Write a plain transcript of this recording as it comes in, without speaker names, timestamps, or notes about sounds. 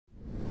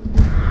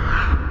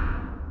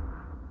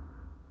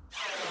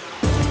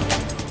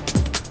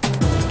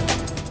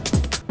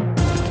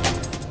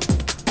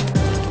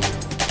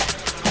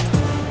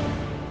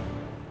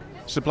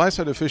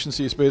Supply-side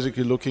efficiency is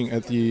basically looking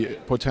at the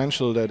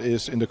potential that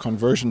is in the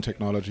conversion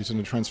technologies and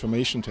the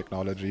transformation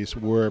technologies,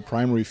 where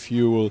primary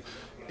fuel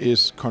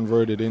is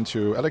converted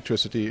into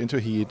electricity, into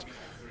heat,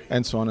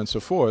 and so on and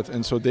so forth.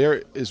 And so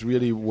there is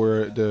really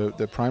where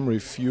the primary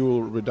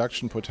fuel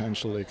reduction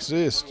potential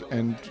exists.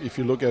 And if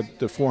you look at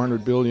the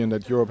 400 billion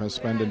that Europe has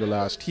spent in the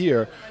last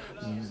year,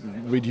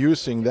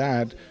 reducing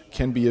that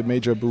can be a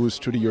major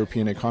boost to the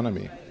European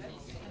economy.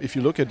 If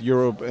you look at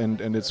Europe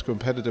and its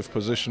competitive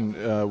position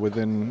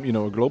within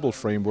a global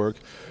framework,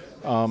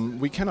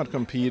 we cannot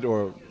compete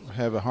or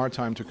have a hard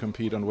time to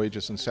compete on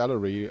wages and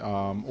salary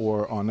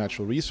or on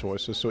natural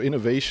resources. So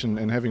innovation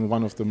and having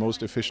one of the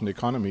most efficient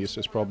economies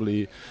is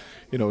probably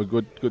a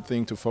good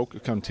thing to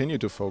continue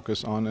to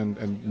focus on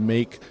and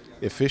make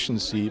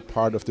efficiency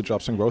part of the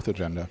jobs and growth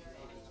agenda.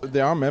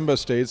 There are member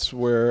states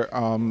where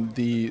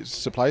the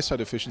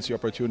supply-side efficiency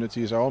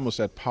opportunities are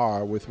almost at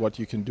par with what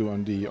you can do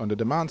on the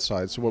demand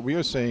side. So what we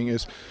are saying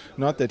is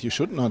not that you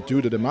should not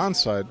do the demand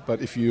side,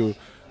 but if you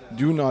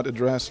do not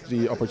address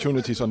the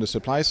opportunities on the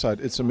supply side,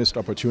 it's a missed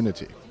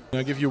opportunity.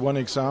 I'll give you one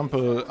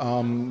example.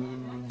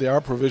 There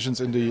are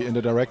provisions in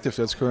the directive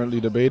that's currently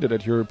debated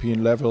at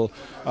European level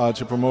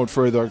to promote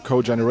further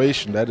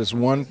cogeneration. That is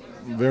one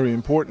very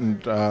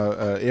important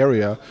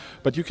area,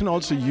 but you can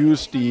also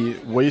use the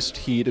waste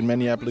heat in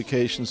many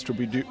applications to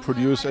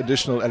produce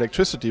additional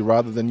electricity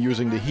rather than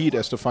using the heat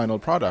as the final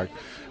product.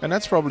 And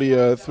that's probably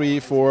a 3,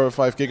 4,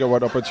 5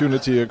 gigawatt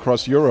opportunity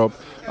across Europe,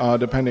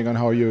 depending on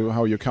how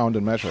you count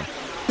and measure.